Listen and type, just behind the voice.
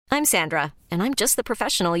I'm Sandra, and I'm just the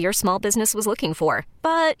professional your small business was looking for.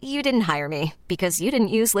 But you didn't hire me because you didn't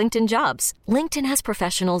use LinkedIn Jobs. LinkedIn has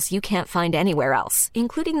professionals you can't find anywhere else,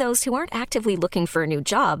 including those who aren't actively looking for a new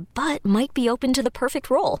job, but might be open to the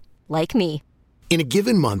perfect role, like me. In a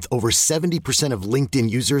given month, over 70% of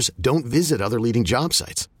LinkedIn users don't visit other leading job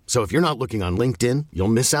sites. So if you're not looking on LinkedIn, you'll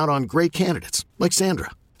miss out on great candidates like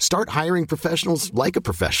Sandra. Start hiring professionals like a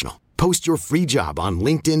professional. Post your free job on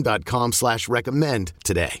linkedin.com/recommend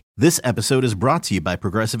today. This episode is brought to you by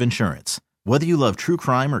Progressive Insurance. Whether you love true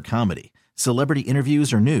crime or comedy, celebrity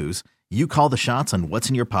interviews or news, you call the shots on what's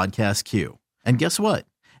in your podcast queue. And guess what?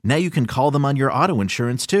 Now you can call them on your auto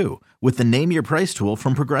insurance too with the Name Your Price tool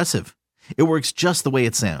from Progressive. It works just the way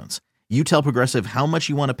it sounds. You tell Progressive how much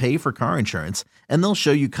you want to pay for car insurance, and they'll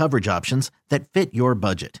show you coverage options that fit your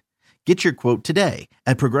budget. Get your quote today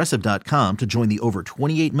at Progressive.com to join the over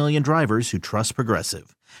 28 million drivers who trust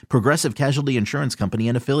Progressive. Progressive Casualty Insurance Company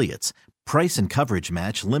and Affiliates. Price and coverage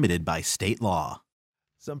match limited by state law.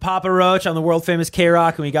 Some Papa Roach on the world-famous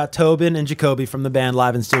K-Rock, and we got Tobin and Jacoby from the band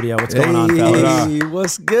live in studio. What's going on, fellas? Hey,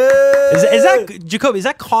 what's good? Is that, Jacoby, is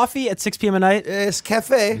that coffee at 6 p.m. at night? It's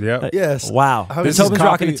cafe. Yep. Yes. Wow. This Tobin's is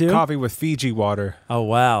rocking it too? coffee with Fiji water. Oh,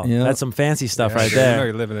 wow. Yep. That's some fancy stuff right You know there.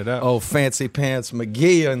 you're living it up. Oh, fancy pants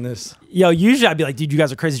McGee on this. Yo, usually I'd be like, dude, you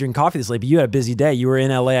guys are crazy drinking coffee this late, but you had a busy day. You were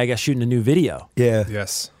in L.A., I guess, shooting a new video. Yeah.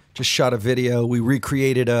 Yes. Just shot a video. We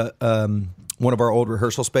recreated one of our old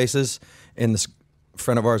rehearsal spaces in this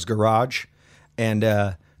friend of ours garage, and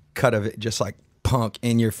cut of it just like punk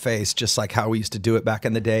in your face, just like how we used to do it back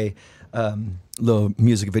in the day. Little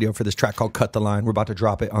music video for this track called Cut the Line. We're about to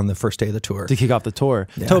drop it on the first day of the tour. To kick off the tour.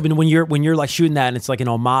 Yeah. Tobin, when you're like shooting that and it's like an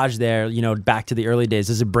homage there, you know, back to the early days,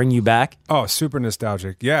 does it bring you back? Oh, super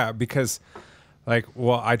nostalgic. Yeah, because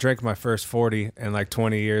I drank my first 40 in like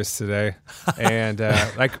 20 years today. And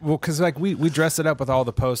because we dressed it up with all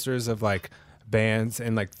the posters of like bands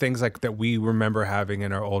and like things like that we remember having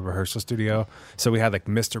in our old rehearsal studio. So we had like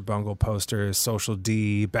Mr. Bungle posters, Social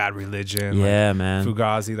D, Bad Religion, Yeah, man.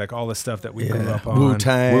 Fugazi, like all the stuff that we grew up on.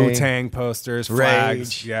 Wu-Tang posters, Rage.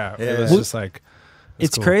 flags. Yeah, Yeah. it was just like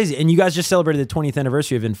It's cool. crazy. And you guys just celebrated the 20th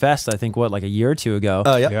anniversary of Infest, I think, like a year or two ago.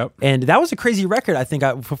 Yep. Yep. And that was a crazy record, I think,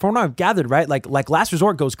 from what I've gathered, right? Like Last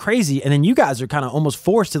Resort goes crazy, and then you guys are kind of almost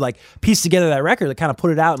forced to like piece together that record, to kind of put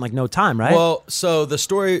it out in like no time, right? Well, so the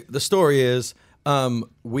story is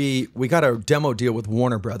we got a demo deal with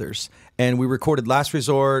Warner Brothers, and we recorded Last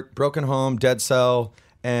Resort, Broken Home, Dead Cell,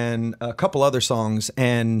 and a couple other songs,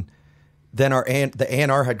 and then the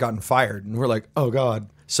A&R had gotten fired, and we're like, oh God.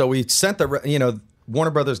 So we sent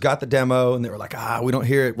Warner Brothers got the demo, and they were like, we don't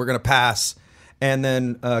hear it, we're gonna pass. And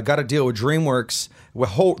then got a deal with DreamWorks.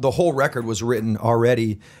 The whole record was written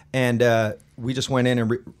already, and we just went in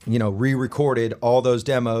and re-recorded all those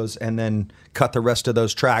demos, and then cut the rest of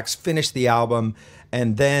those tracks, finished the album,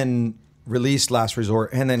 and then released Last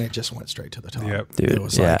Resort, and then it just went straight to the top. Yep. Dude, it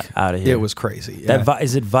was out of here. It was crazy. Yeah.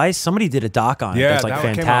 Is it Vice? Somebody did a doc on it. Yeah, That's like that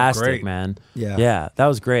one came out fantastic, great. man. Yeah. That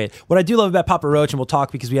was great. What I do love about Papa Roach, and we'll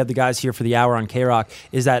talk because we have the guys here for the hour on K-Rock,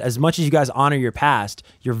 is that as much as you guys honor your past,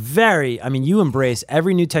 you embrace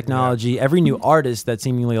every new technology, every new artist that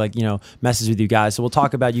seemingly messes with you guys. So we'll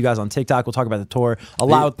talk about you guys on TikTok. We'll talk about the tour a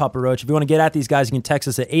lot with Papa Roach. If you want to get at these guys, you can text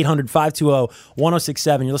us at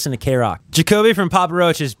 800-520-1067. You're listening to K-Rock. Jacoby from Papa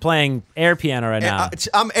Roach is playing air piano right now.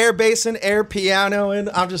 I'm air bassing, air pianoing.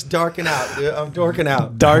 I'm just darking out, dude. I'm dorking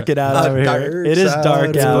out. Dark it out over here. It is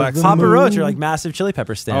dark out. Black Papa Moon. Roach are like massive Chili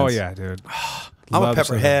Pepper stands. Oh yeah, dude. I'm a Love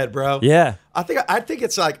pepperhead, bro. Yeah. I think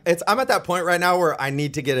it's I'm at that point right now where I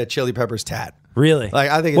need to get a Chili Peppers tat. Really?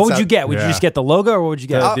 Like I think. What would you get? Would you Yeah. just get the logo, or what would you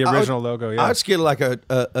get? The original logo, yeah. I'd just get like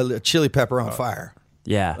a chili pepper on fire.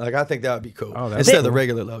 Yeah. Like I think that would be cool. Oh, that's instead of the cool.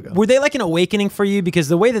 regular logo. Were they like an awakening for you? Because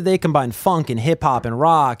the way that they combine funk and hip hop and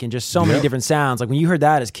rock and just so many Yep. different sounds, like when you heard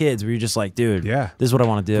that as kids, were you just like, dude, Yeah. this is what I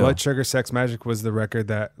want to do? Blood Sugar Sex Magic was the record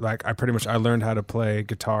that like I learned how to play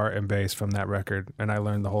guitar and bass from that record, and I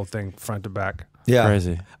learned the whole thing front to back. Yeah.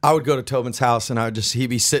 Crazy. I would go to Tobin's house and he'd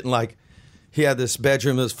be sitting like, he had this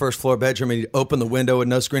bedroom, his first floor bedroom, and he'd open the window with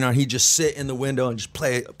no screen on. He'd just sit in the window and just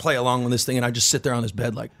play along with this thing, and I'd just sit there on his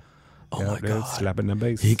bed like, oh my dude, God. slapping the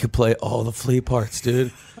bass. He could play all the flea parts,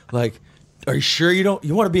 dude. Like, are you sure you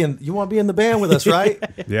want to be in the band with us, right?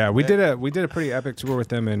 Yeah, we did a pretty epic tour with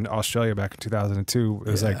them in Australia back in 2002. It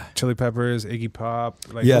was like Chili Peppers, Iggy Pop.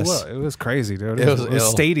 Like, Yes. it was crazy, dude. It was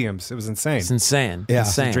ill. stadiums. It was insane. It's insane. Yeah.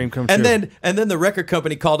 Insane. Dream come true. And then the record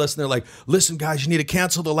company called us and they're like, listen, guys, you need to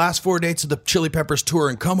cancel the last 4 dates of the Chili Peppers tour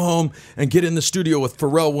and come home and get in the studio with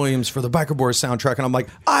Pharrell Williams for the Biker Boys soundtrack. And I'm like,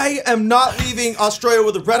 I am not leaving Australia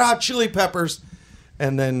with the Red Hot Chili Peppers.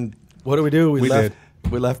 And then what do? We left. did.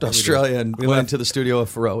 We left Australia and went into the studio of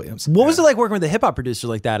Pharrell Williams. What was it like working with a hip hop producer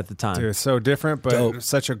like that at the time? Dude, it's so different, but Dope.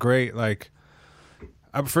 such a great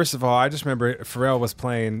first of all, I just remember Pharrell was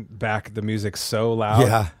playing back the music so loud.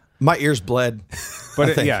 Yeah, my ears bled.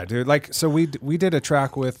 But yeah, dude. So we did a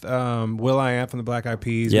track with Will.i.am from the Black Eyed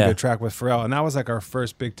Peas. Yeah. We did a track with Pharrell, and that was like our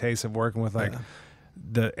first big taste of working with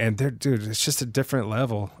dude, it's just a different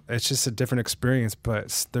level. It's just a different experience,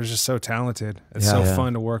 but they're just so talented. It's so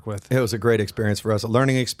fun to work with. It was a great experience for us, a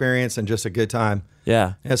learning experience and just a good time.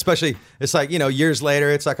 Yeah. And especially, it's like, years later,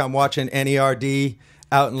 it's like I'm watching NERD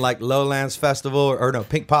out in like Lowlands Festival or no,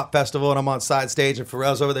 Pink Pop Festival, and I'm on side stage and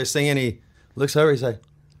Pharrell's over there singing. He looks over, he's like,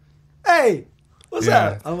 "Hey, what's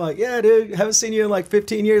up?" I'm like, "Yeah, dude, haven't seen you in like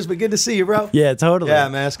 15 years, but good to see you, bro." Yeah, totally. Yeah,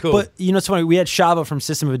 man, it's cool. But it's funny. We had Shava from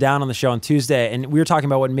System of a Down on the show on Tuesday, and we were talking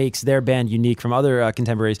about what makes their band unique from other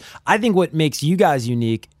contemporaries. I think what makes you guys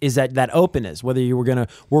unique is that openness. Whether you were going to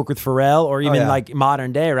work with Pharrell or even like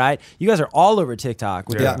modern day, right? You guys are all over TikTok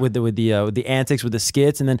with the antics, with the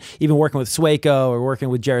skits, and then even working with Swaco or working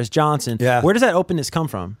with Jarris Johnson. Yeah. Where does that openness come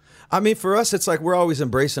from? I mean, for us, it's like we're always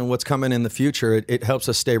embracing what's coming in the future. It helps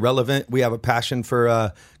us stay relevant. We have a passion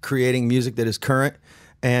for creating music that is current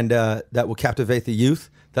and that will captivate the youth.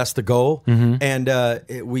 That's the goal. Mm-hmm.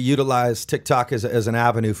 And we utilize TikTok as an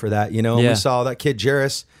avenue for that. And we saw that kid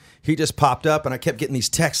Jarris, he just popped up, and I kept getting these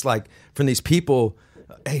texts like from these people,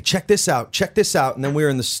 "Hey, check this out, check this out." And then we were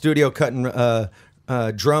in the studio cutting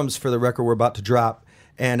drums for the record we're about to drop.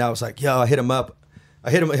 And I was like, "Yo," I hit him up.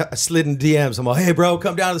 I slid in DMs. I'm like, "Hey, bro,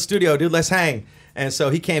 come down to the studio, dude. Let's hang." And so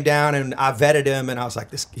he came down, and I vetted him, and I was like,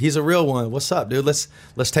 "He's a real one. What's up, dude? Let's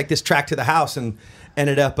take this track to the house." And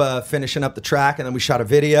ended up finishing up the track, and then we shot a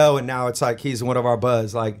video, and now it's like he's one of our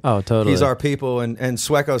buzz. Like, oh, totally. He's our people. And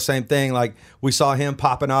Swaco, same thing. Like, we saw him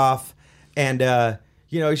popping off, and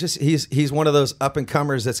he's one of those up and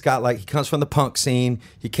comers that's got like, he comes from the punk scene,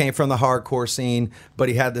 he came from the hardcore scene, but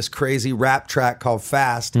he had this crazy rap track called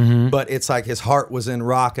Fast, but it's like his heart was in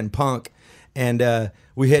rock and punk. And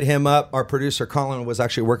we hit him up. Our producer Colin was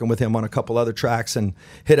actually working with him on a couple other tracks, and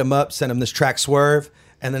hit him up, sent him this track Swerve,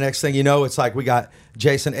 and the next thing you know, it's like we got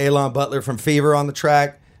Jason Alon Butler from Fever on the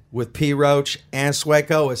track with P. Roach and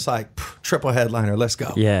Swaco. It's like triple headliner. Let's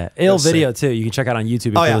go. Yeah, ill video too. You can check out on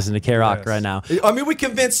YouTube if you listen to K-Rock right now. I mean, we've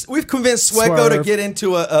convinced Swaco to get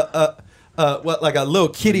into a little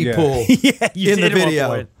kiddie pool in the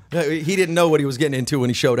video. He didn't know what he was getting into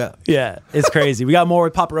when he showed up. Yeah, it's crazy. We got more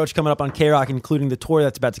with Papa Roach coming up on K-Rock, including the tour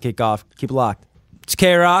that's about to kick off. Keep it locked. It's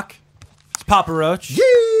K-Rock. It's Papa Roach. Yeah.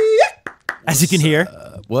 As you can hear.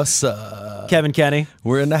 What's up? Kevin Kenny.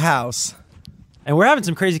 We're in the house. And we're having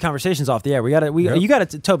some crazy conversations off the air. Tobin, you got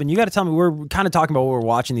to tell me, we're kind of talking about what we're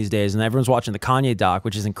watching these days, and everyone's watching the Kanye doc,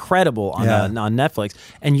 which is incredible on Netflix.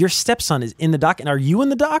 And your stepson is in the doc. And are you in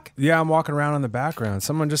the doc? Yeah, I'm walking around in the background.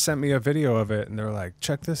 Someone just sent me a video of it, and they were like,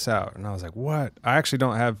 "Check this out." And I was like, "What?" I actually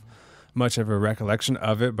don't have much of a recollection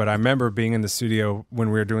of it, but I remember being in the studio when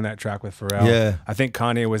we were doing that track with Pharrell. Yeah. I think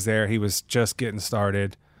Kanye was there. He was just getting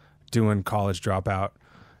started doing College Dropout.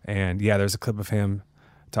 And yeah, there's a clip of him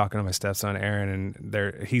talking to my stepson Aaron,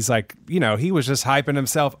 and he's like, he was just hyping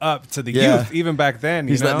himself up to the youth even back then.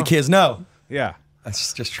 He's letting the kids know. Yeah,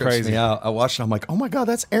 that's just trips me out. I watched it. I'm like, oh my god,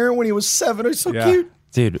 that's Aaron when he was 7. He's so cute.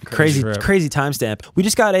 Dude, crazy timestamp. We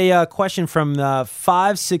just got a question from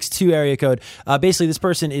 562 area code. Basically, this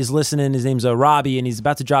person is listening. His name's Robbie, and he's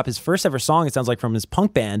about to drop his first ever song, it sounds like, from his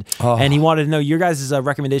punk band. Oh. And he wanted to know your guys'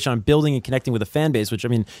 recommendation on building and connecting with a fan base, which, I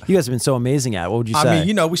mean, you guys have been so amazing at. What would you say? I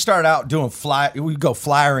mean, we started out doing we go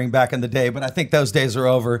flyering back in the day, but I think those days are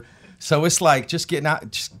over. So it's like just getting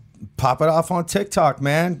out, just pop it off on TikTok,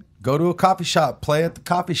 man. Go to a coffee shop, play at the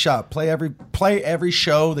coffee shop, play every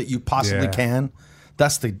show that you possibly can.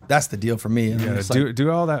 That's the deal for me. Do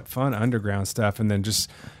all that fun underground stuff, and then just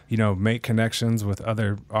make connections with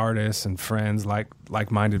other artists and friends,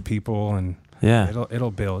 like-minded people, and it'll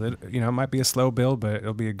build. It might be a slow build, but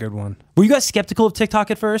it'll be a good one. Were you guys skeptical of TikTok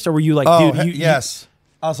at first, or were you like, dude? Yes.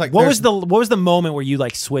 I was like, what was the moment where you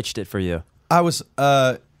like switched it for you? I was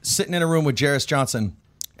sitting in a room with Jarris Johnson,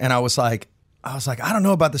 and I was like, I don't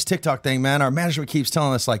know about this TikTok thing, man. Our management keeps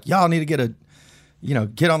telling us like, y'all need to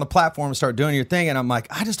get on the platform and start doing your thing. And I'm like,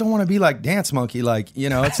 I just don't want to be like Dance Monkey. Like,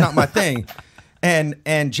 it's not my thing. And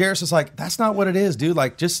Jarris was like, that's not what it is, dude.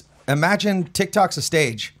 Like, just imagine TikTok's a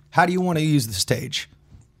stage. How do you want to use the stage?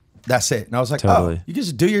 That's it. And I was like, totally. Oh, you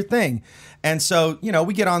just do your thing. And so,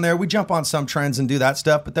 we get on there, we jump on some trends and do that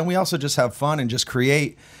stuff, but then we also just have fun and just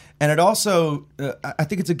create. And it also, I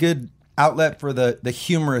think it's a good outlet for the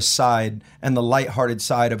humorous side and the lighthearted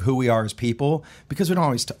side of who we are as people, because we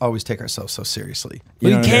don't always take ourselves so seriously.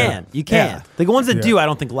 Well, know you what I mean? can. You can. Yeah. The ones that do, I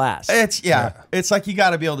don't think last. It's like you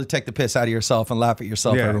got to be able to take the piss out of yourself and laugh at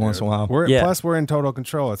yourself every once in a while. Plus, we're in total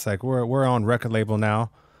control. It's like we're on record label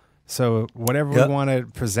now, so whatever we want to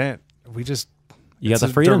present, we just you got the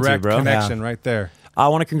freedom direct to, bro. connection right there. I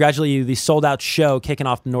want to congratulate you. The sold out show kicking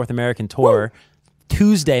off the North American tour. Woo!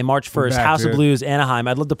 Tuesday, March 1st, House of Blues, Anaheim.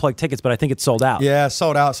 I'd love to plug tickets, but I think it's sold out. Yeah,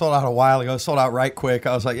 sold out a while ago. Sold out right quick.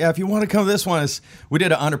 I was like, yeah, if you want to come to this one, we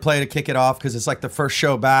did an underplay to kick it off because it's like the first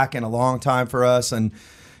show back in a long time for us, and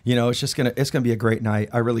it's gonna be a great night.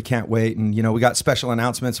 I really can't wait. And we got special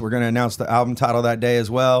announcements. We're gonna announce the album title that day as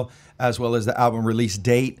well as the album release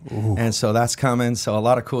date. Ooh. And so that's coming. So a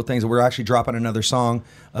lot of cool things. We're actually dropping another song,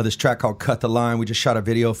 this track called Cut the Line. We just shot a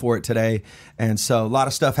video for it today. And so a lot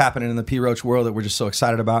of stuff happening in the P. Roach world that we're just so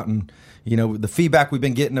excited about. And, the feedback we've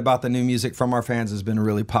been getting about the new music from our fans has been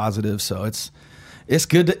really positive. So it's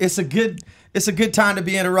good. It's a good time to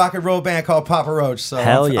be in a rock and roll band called Papa Roach. So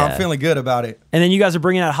I'm feeling good about it. And then you guys are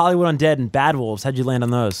bringing out Hollywood Undead and Bad Wolves. How'd you land on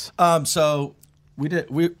those? So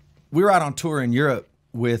we were out on tour in Europe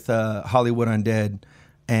with Hollywood Undead,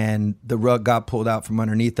 and the rug got pulled out from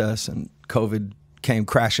underneath us, and COVID came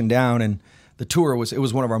crashing down, and the tour was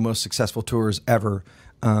one of our most successful tours ever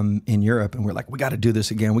in Europe, and we're like, we got to do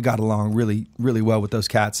this again. We got along really, really well with those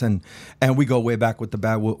cats, and we go way back with the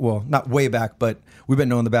Bad Wolf. Well, not way back, but we've been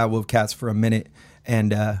knowing the Bad Wolf cats for a minute,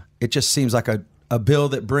 and it just seems like a bill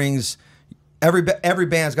that brings every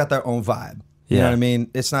band's got their own vibe. You know what I mean?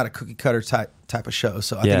 It's not a cookie cutter type of show.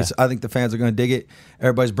 So I think the fans are going to dig it.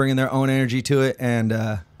 Everybody's bringing their own energy to it, and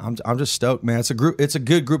I'm just stoked, man. It's a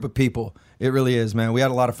good group of people. It really is, man. We had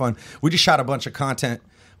a lot of fun. We just shot a bunch of content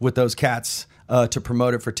with those cats to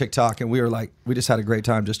promote it for TikTok, and we just had a great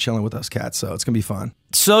time just chilling with those cats. So it's gonna be fun.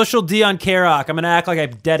 Social D on K-Rock. I'm gonna act like I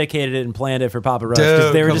dedicated it and planned it for Papa Roach,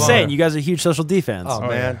 because they were just saying you guys are huge Social D fans. Oh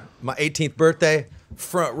man, my 18th birthday,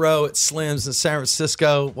 front row at Slim's in San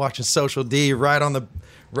Francisco, watching Social D right on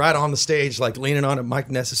the stage, like leaning on it. Mike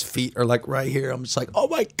Ness's feet are like right here. I'm just like, oh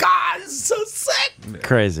my god, this is so sick.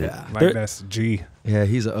 Crazy. Yeah. Mike Ness, G. Yeah,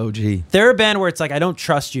 he's an OG. They're a band where it's like, I don't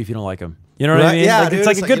trust you if you don't like them. You know what I mean? Yeah, like, dude, it's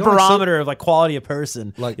like a good barometer of like quality of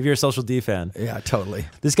person, like, if you're a Social D fan. Yeah, totally.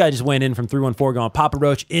 This guy just went in from 314 going, Papa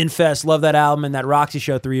Roach, Infest, love that album, and that Roxy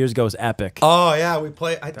show 3 years ago was epic. Oh yeah, we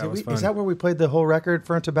played. Is that where we played the whole record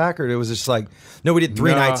front to back, or it was just like we did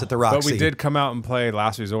three nights at the Roxy? But we did come out and play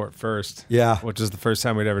Last Resort first. Yeah, which is the first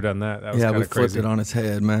time we'd ever done that. That was kind of crazy. We flipped it on its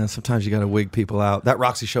head, man. Sometimes you got to wig people out. That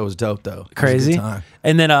Roxy show was dope though. Crazy. It was a good time.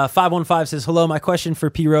 And then 515 says, hello, my question for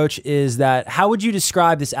P. Roach is that how would you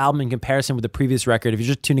describe this album in comparison with the previous record? If you're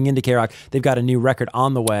just tuning into K-Rock, they've got a new record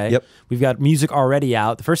on the way. Yep. We've got music already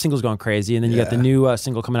out. The first single's going crazy, and then you got the new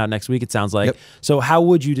single coming out next week, it sounds like. Yep. So how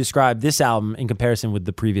would you describe this album in comparison with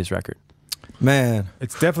the previous record? Man,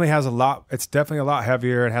 it's definitely a lot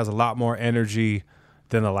heavier. It has a lot more energy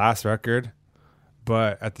than the last record,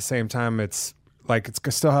 but at the same time, it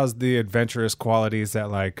still has the adventurous qualities that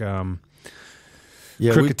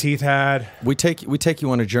Crooked Teeth had. We take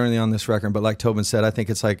you on a journey on this record, but like Tobin said, I think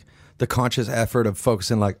it's like the conscious effort of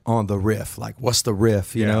focusing like on the riff. Like, what's the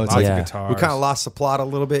riff? You know, it's like guitars. We kind of lost the plot a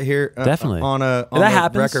little bit here. Definitely on the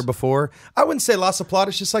record before. I wouldn't say lost the plot.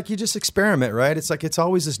 It's just like you just experiment, right? It's like it's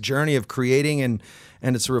always this journey of creating, and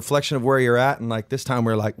it's a reflection of where you're at. And like this time,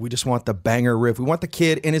 we're like, we just want the banger riff. We want the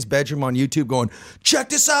kid in his bedroom on YouTube going, check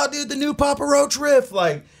this out, dude, the new Papa Roach riff,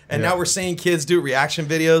 like. And now we're seeing kids do reaction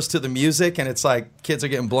videos to the music, and it's like kids are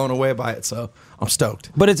getting blown away by it. So I'm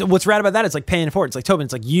stoked. But what's rad about that, it's like paying it forward. It's like Tobin,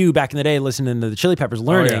 it's like you back in the day listening to the Chili Peppers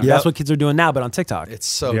learning. Yep. That's what kids are doing now, but on TikTok. It's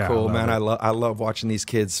so cool, man. I love watching these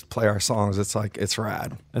kids play our songs. It's like, it's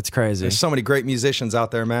rad. That's crazy. There's so many great musicians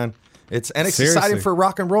out there, man. It's Seriously. exciting for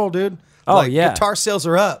rock and roll, dude. Oh, guitar sales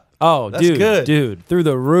are up. Oh, that's good. Dude, through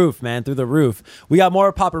the roof, man, through the roof. We got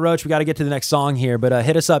more Papa Roach. We got to get to the next song here, but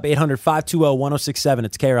hit us up, 800-520-1067.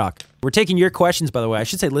 It's K-Rock. We're taking your questions, by the way. I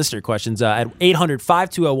should say listener questions at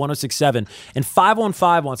 800-520-1067. And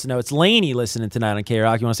 515 wants to know, it's Laney listening tonight on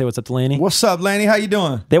K-Rock. You want to say what's up to Laney? What's up, Laney? How you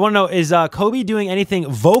doing? They want to know, is Kobe doing anything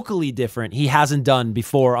vocally different he hasn't done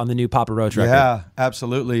before on the new Papa Roach record? Yeah,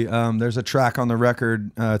 absolutely. There's a track on the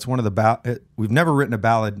record. It's one of the we've never written a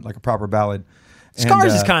ballad, like a proper ballad.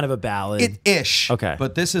 Scars is kind of a ballad. Ish. Okay.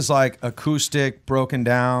 But this is like acoustic, broken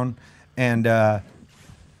down, and the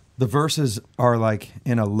verses are like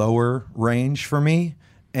in a lower range for me,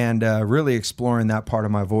 and really exploring that part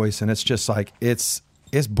of my voice. And it's just like, it's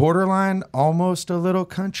borderline almost a little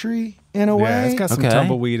country in a way. Yeah, it's got some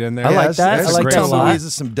tumbleweed in there. I like that. There's I like some that a lot.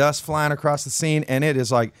 tumbleweeds, some dust flying across the scene, and it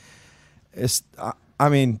is like, I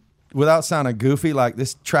mean, without sounding goofy, like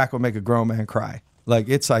this track will make a grown man cry. Like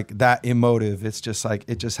it's like that emotive. It's just like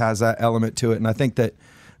it just has that element to it. And I think that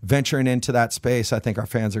venturing into that space, I think our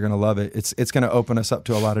fans are going to love it. It's going to open us up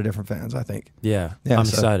to a lot of different fans, I think. Yeah, I'm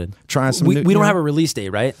excited. Trying some we don't have a release date,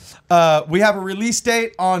 right? We have a release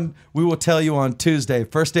date we will tell you on Tuesday.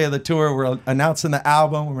 First day of the tour, we're announcing the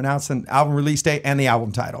album. We're announcing album release date and the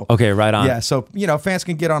album title. Okay, right on. Yeah, so, fans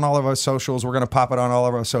can get on all of our socials. We're going to pop it on all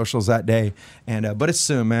of our socials that day. And but it's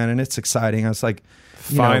soon, man, and it's exciting. I was like,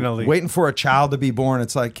 finally waiting for a child to be born.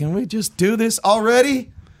 It's like, can we just do this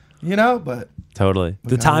already? But totally.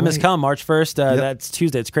 The time has come. March 1st. That's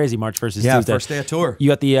Tuesday. It's crazy. March 1st is Tuesday. First day of tour. You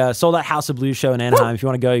got the sold out House of Blues show in Anaheim. If you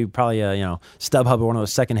want to go, you probably StubHub or one of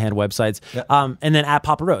those secondhand websites. Yep. And then at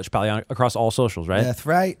Papa Roach, probably across all socials, right? That's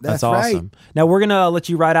right. That's awesome. Now we're gonna let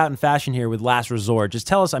you ride out in fashion here with Last Resort. Just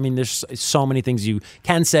tell us. I mean, there's so many things you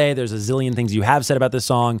can say. There's a zillion things you have said about this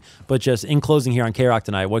song. But just in closing here on K-Rock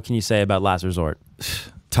tonight, what can you say about Last Resort?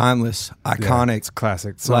 Timeless, iconic. Yeah, it's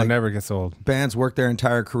classic. So it never gets old. Bands work their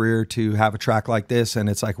entire career to have a track like this, and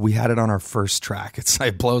it's like we had it on our first track.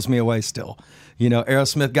 It blows me away still.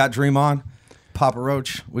 Aerosmith got Dream On. Papa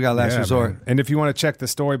Roach, we got Last Resort. Man. And if you want to check the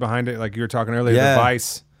story behind it, like you were talking earlier, the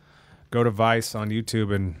Vice, go to Vice on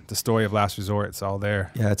YouTube and the story of Last Resort, it's all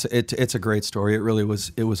there. Yeah, it's a great story. It really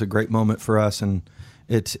was. It was a great moment for us, and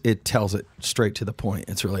it tells it straight to the point.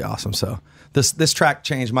 It's really awesome. So this track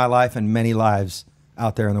changed my life and many lives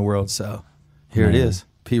out there in the world. So here it is.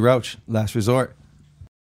 P. Roach, Last Resort.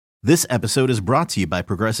 This episode is brought to you by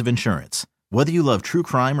Progressive Insurance. Whether you love true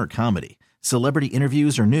crime or comedy, celebrity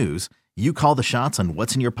interviews or news, you call the shots on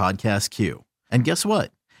what's in your podcast queue. And guess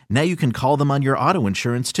what? Now you can call them on your auto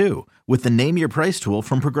insurance too with the Name Your Price tool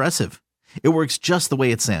from Progressive. It works just the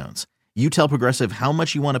way it sounds. You tell Progressive how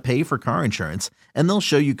much you want to pay for car insurance, and they'll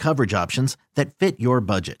show you coverage options that fit your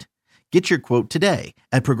budget. Get your quote today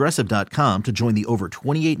at Progressive.com to join the over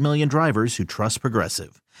 28 million drivers who trust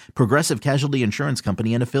Progressive. Progressive Casualty Insurance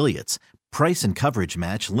Company and Affiliates. Price and coverage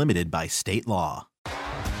match limited by state law.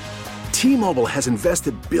 T-Mobile has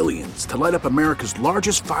invested billions to light up America's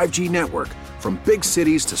largest 5G network, from big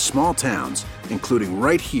cities to small towns, including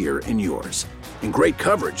right here in yours. And great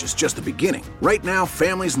coverage is just the beginning. Right now,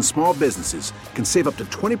 families and small businesses can save up to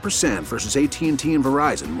 20% versus AT&T and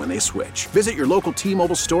Verizon when they switch. Visit your local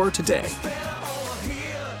T-Mobile store today.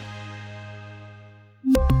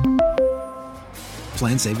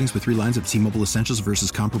 Plan savings with 3 lines of T-Mobile Essentials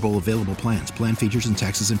versus comparable available plans. Plan features and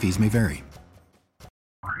taxes and fees may vary.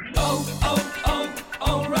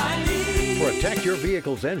 Protect your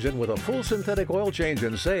vehicle's engine with a full synthetic oil change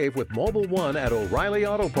and save with Mobil 1 at O'Reilly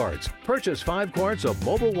Auto Parts. Purchase 5 quarts of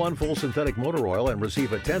Mobil 1 full synthetic motor oil and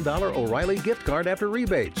receive a $10 O'Reilly gift card after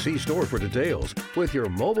rebate. See store for details. With your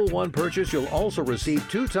Mobil 1 purchase, you'll also receive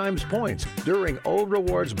 2 times points during O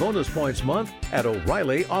Rewards Bonus Points Month at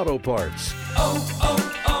O'Reilly Auto Parts.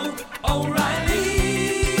 O'Reilly.